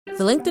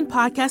The LinkedIn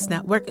Podcast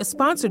Network is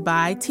sponsored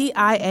by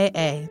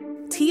TIAA.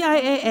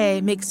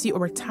 TIAA makes you a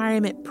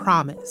retirement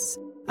promise,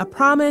 a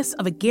promise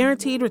of a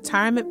guaranteed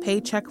retirement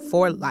paycheck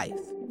for life.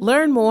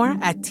 Learn more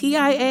at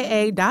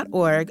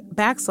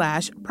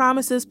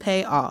TIAA.org/promises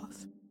pay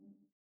off.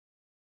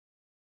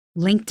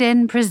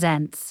 LinkedIn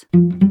presents.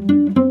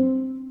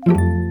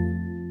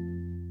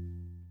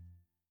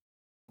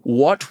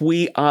 What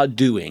we are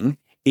doing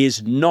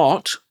is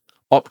not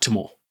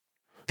optimal.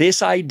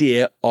 This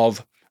idea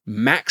of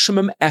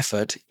maximum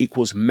effort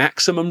equals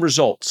maximum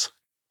results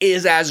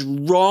is as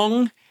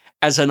wrong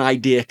as an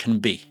idea can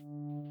be.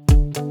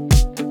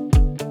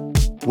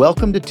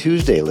 Welcome to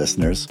Tuesday,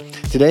 listeners.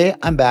 Today,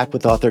 I'm back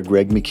with author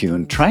Greg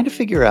McKeown trying to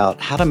figure out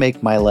how to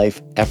make my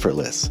life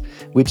effortless,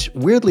 which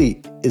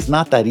weirdly is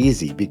not that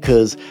easy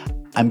because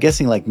I'm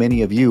guessing like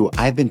many of you,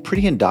 I've been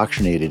pretty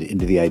indoctrinated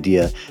into the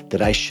idea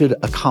that I should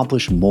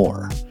accomplish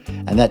more,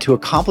 and that to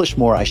accomplish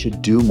more, I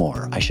should do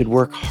more. I should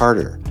work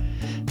harder.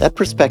 That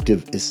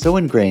perspective is so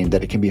ingrained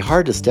that it can be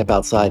hard to step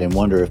outside and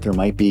wonder if there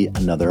might be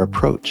another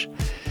approach.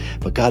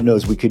 But God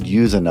knows we could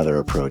use another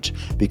approach,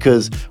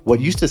 because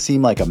what used to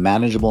seem like a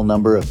manageable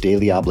number of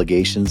daily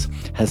obligations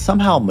has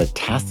somehow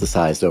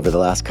metastasized over the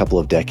last couple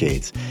of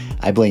decades.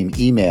 I blame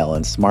email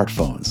and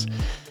smartphones.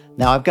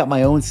 Now, I've got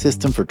my own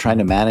system for trying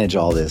to manage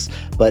all this,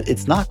 but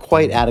it's not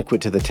quite adequate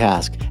to the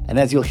task. And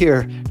as you'll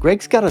hear,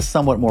 Greg's got a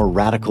somewhat more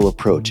radical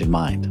approach in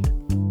mind.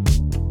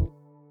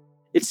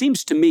 It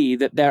seems to me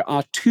that there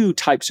are two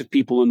types of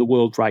people in the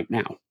world right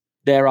now.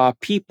 There are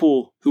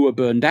people who are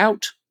burned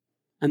out,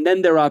 and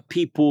then there are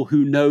people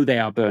who know they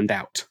are burned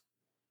out.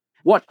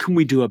 What can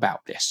we do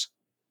about this?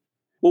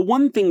 Well,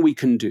 one thing we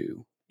can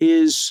do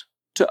is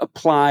to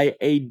apply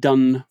a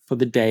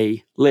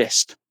done-for-the-day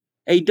list.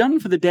 A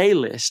done-for-the-day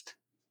list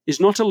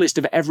is not a list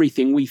of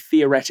everything we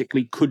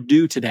theoretically could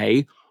do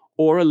today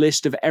or a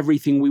list of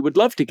everything we would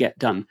love to get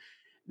done.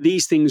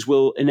 These things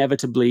will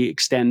inevitably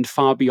extend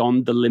far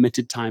beyond the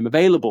limited time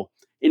available.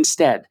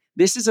 Instead,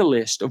 this is a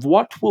list of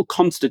what will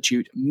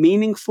constitute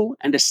meaningful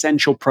and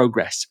essential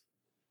progress.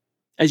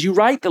 As you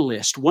write the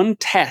list, one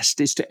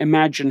test is to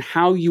imagine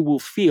how you will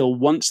feel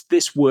once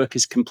this work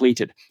is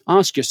completed.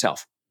 Ask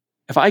yourself,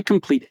 if I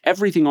complete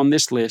everything on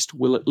this list,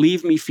 will it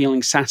leave me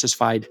feeling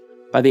satisfied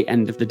by the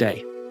end of the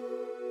day?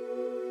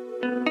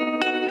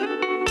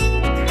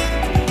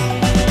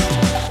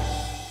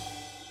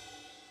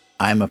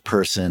 I'm a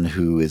person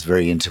who is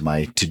very into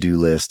my to-do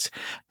list.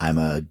 I'm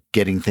a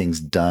getting things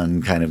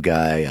done kind of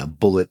guy, a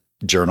bullet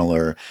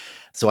journaler.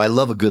 So I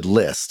love a good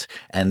list.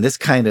 And this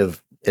kind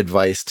of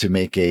advice to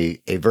make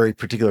a very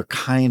particular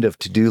kind of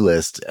to-do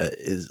list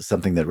is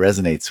something that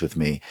resonates with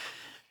me.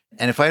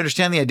 And if I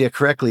understand the idea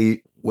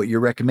correctly, what you're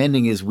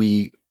recommending is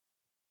we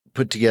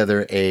put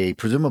together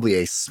presumably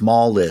a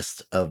small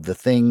list of the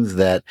things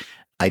that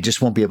I just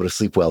won't be able to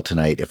sleep well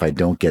tonight if I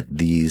don't get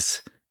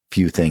these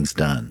few things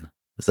done.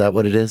 Is that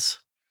what it is?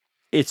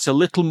 It's a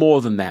little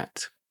more than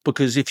that,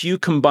 because if you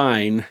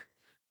combine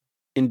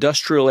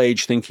industrial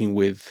age thinking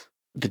with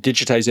the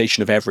digitization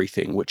of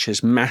everything, which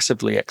has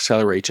massively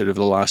accelerated over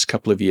the last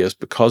couple of years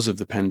because of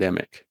the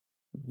pandemic,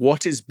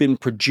 what has been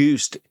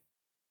produced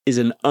is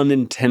an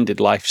unintended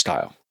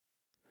lifestyle,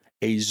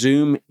 a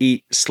Zoom,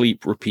 eat,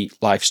 sleep, repeat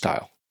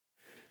lifestyle.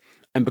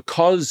 And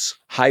because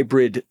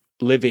hybrid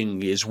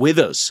living is with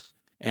us,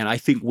 and I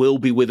think will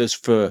be with us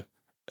for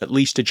at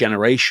least a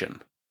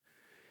generation,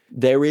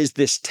 there is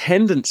this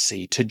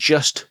tendency to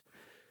just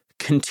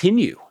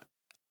continue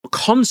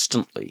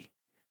constantly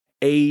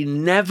a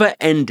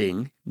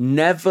never-ending,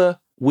 never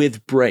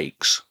with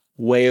breaks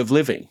way of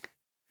living.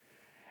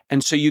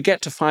 And so you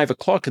get to 5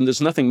 o'clock and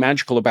there's nothing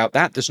magical about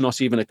that. There's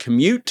not even a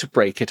commute to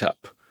break it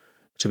up,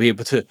 to be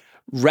able to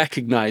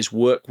recognize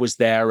work was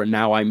there and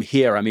now I'm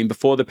here. I mean,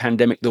 before the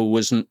pandemic, there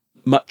wasn't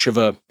much of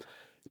a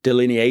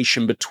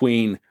delineation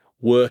between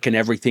work and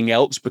everything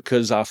else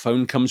because our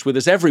phone comes with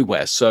us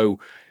everywhere. So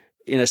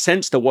in a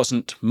sense, there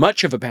wasn't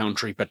much of a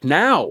boundary, but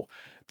now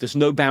there's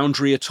no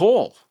boundary at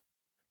all.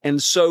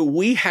 And so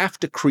we have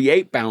to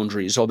create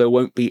boundaries or there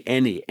won't be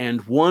any.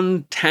 And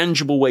one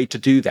tangible way to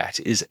do that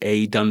is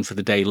a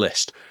done-for-the-day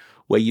list,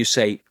 where you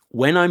say,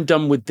 when I'm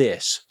done with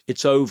this,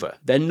 it's over.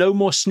 Then no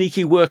more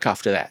sneaky work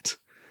after that.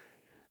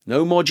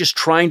 No more just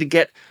trying to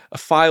get a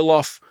file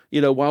off,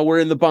 while we're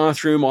in the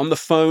bathroom, on the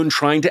phone,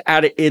 trying to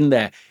add it in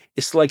there.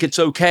 It's like, it's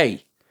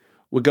okay.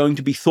 We're going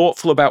to be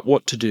thoughtful about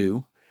what to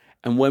do.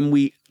 And when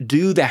we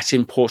do that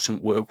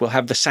important work, we'll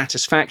have the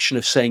satisfaction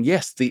of saying,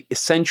 yes, the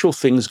essential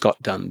things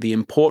got done, the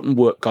important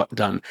work got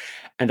done,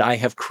 and I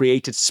have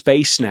created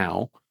space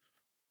now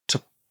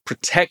to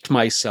protect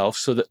myself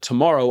so that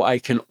tomorrow I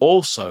can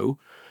also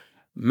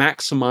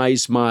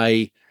maximize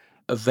my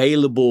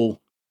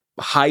available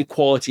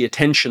high-quality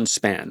attention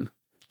span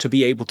to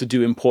be able to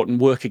do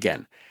important work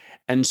again.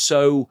 And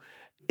so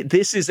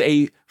this is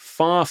a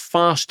far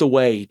faster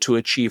way to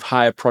achieve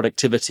higher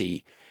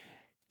productivity,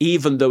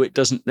 even though it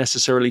doesn't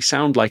necessarily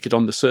sound like it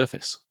on the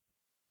surface.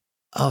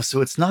 Oh, so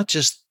it's not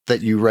just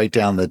that you write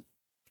down the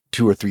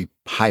 2 or 3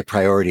 high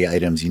priority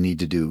items you need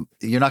to do.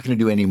 You're not going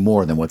to do any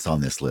more than what's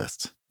on this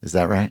list. Is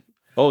that right?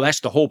 Oh,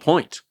 that's the whole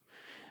point.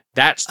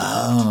 That's the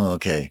point.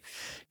 Okay.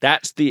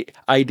 That's the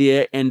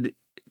idea. And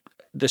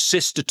the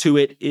sister to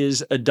it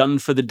is a done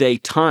for the day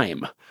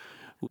time,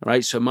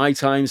 right? So my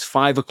time's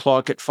 5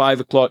 o'clock. At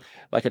 5 o'clock,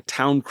 like a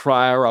town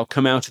crier, I'll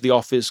come out of the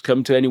office,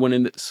 come to anyone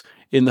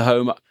in the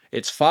home.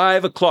 It's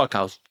 5 o'clock.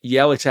 I'll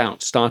yell it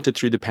out. Started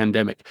through the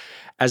pandemic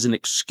as an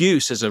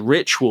excuse, as a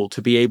ritual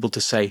to be able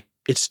to say,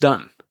 it's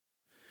done.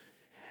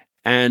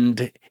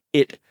 And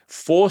it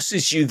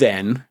forces you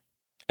then,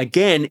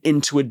 again,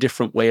 into a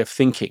different way of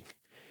thinking.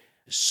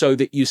 So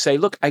that you say,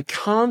 look, I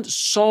can't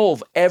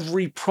solve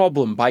every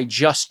problem by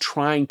just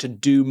trying to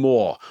do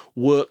more,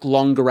 work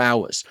longer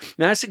hours.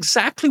 Now, that's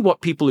exactly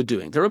what people are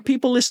doing. There are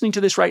people listening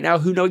to this right now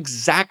who know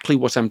exactly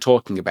what I'm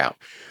talking about.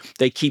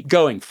 They keep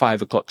going,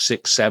 5 o'clock,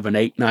 6, 7,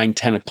 8, 9,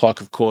 10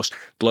 o'clock, of course,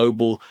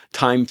 global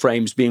time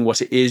frames being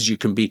what it is. You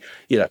can be,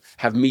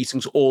 have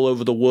meetings all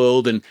over the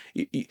world, and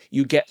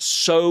you get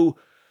so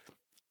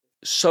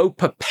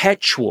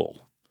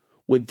perpetual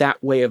with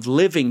that way of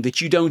living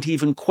that you don't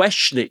even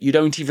question it. You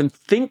don't even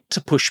think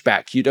to push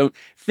back. You don't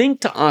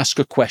think to ask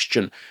a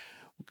question.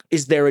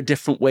 Is there a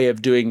different way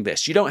of doing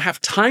this? You don't have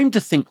time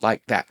to think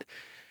like that.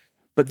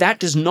 But that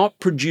does not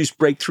produce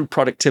breakthrough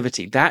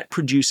productivity. That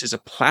produces a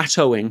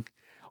plateauing,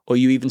 or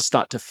you even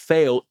start to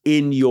fail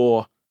in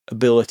your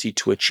ability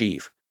to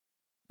achieve.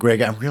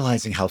 Greg, I'm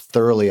realizing how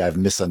thoroughly I've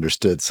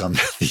misunderstood some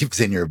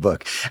themes in your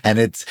book. And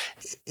it's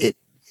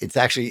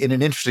actually in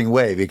an interesting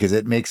way, because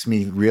it makes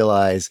me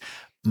realize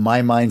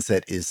my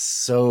mindset is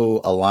so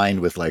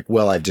aligned with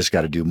I've just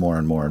got to do more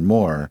and more and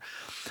more,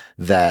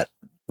 that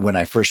when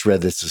I first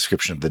read this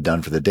description of the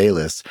done for the day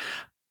list,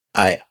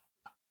 I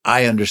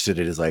understood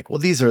it as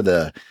these are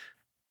the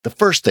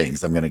first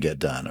things I'm going to get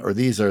done, or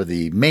these are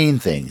the main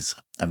things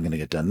I'm going to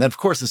get done. Then, of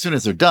course, as soon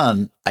as they're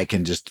done, I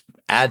can just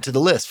add to the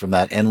list from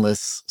that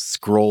endless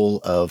scroll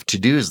of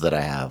to-dos that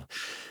I have.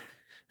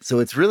 So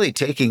it's really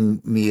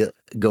taking me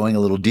going a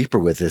little deeper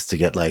with this to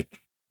get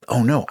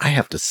oh no, I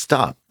have to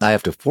stop. I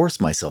have to force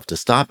myself to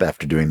stop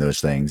after doing those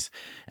things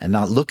and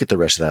not look at the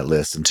rest of that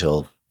list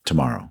until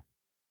tomorrow.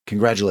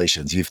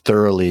 Congratulations. You've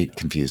thoroughly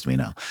confused me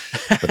now,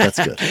 but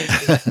that's good.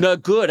 No,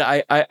 good.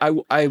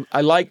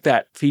 I like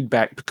that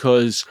feedback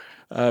because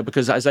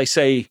as I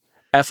say,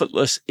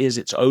 effortless is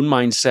its own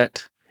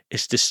mindset.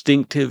 It's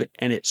distinctive,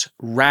 and it's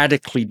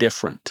radically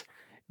different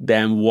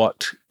than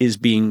what is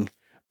being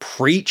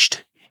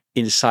preached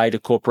inside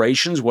of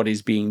corporations, what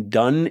is being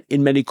done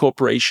in many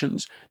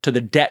corporations, to the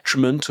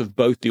detriment of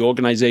both the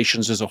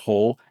organizations as a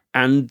whole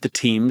and the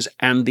teams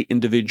and the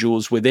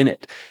individuals within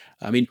it.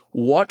 I mean,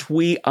 what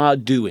we are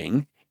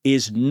doing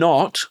is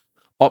not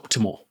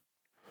optimal.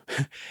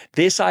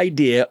 This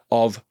idea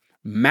of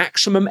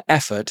maximum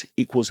effort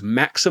equals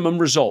maximum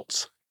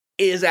results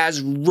is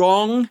as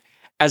wrong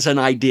as an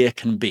idea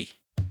can be.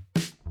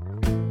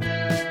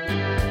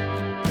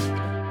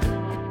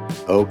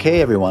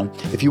 Okay, everyone.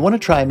 If you want to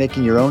try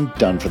making your own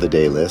done for the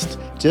day list,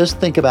 just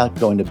think about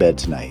going to bed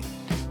tonight.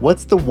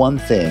 What's the one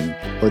thing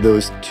or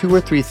those 2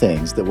 or 3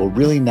 things that will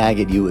really nag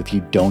at you if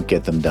you don't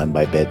get them done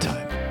by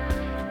bedtime?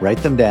 Write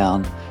them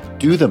down,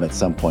 do them at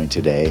some point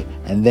today,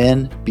 and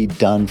then be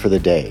done for the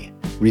day.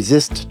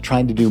 Resist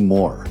trying to do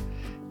more.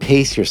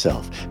 Pace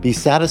yourself. Be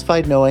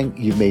satisfied knowing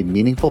you've made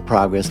meaningful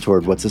progress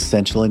toward what's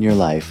essential in your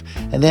life,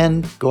 and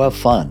then go have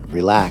fun,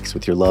 relax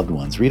with your loved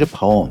ones, read a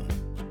poem.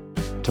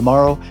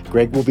 Tomorrow,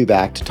 Greg will be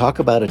back to talk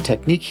about a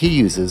technique he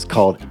uses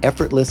called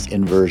effortless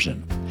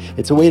inversion.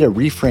 It's a way to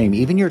reframe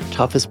even your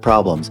toughest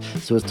problems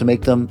so as to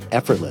make them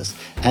effortless,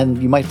 and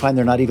you might find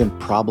they're not even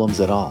problems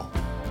at all.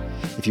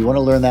 If you want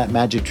to learn that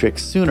magic trick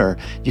sooner,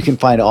 you can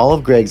find all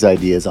of Greg's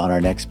ideas on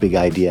our Next Big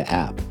Idea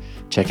app.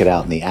 Check it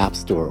out in the App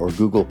Store or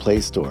Google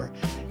Play Store.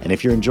 And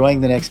if you're enjoying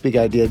the Next Big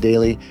Idea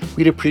Daily,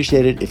 we'd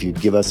appreciate it if you'd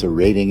give us a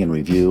rating and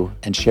review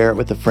and share it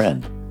with a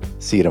friend.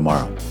 See you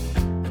tomorrow.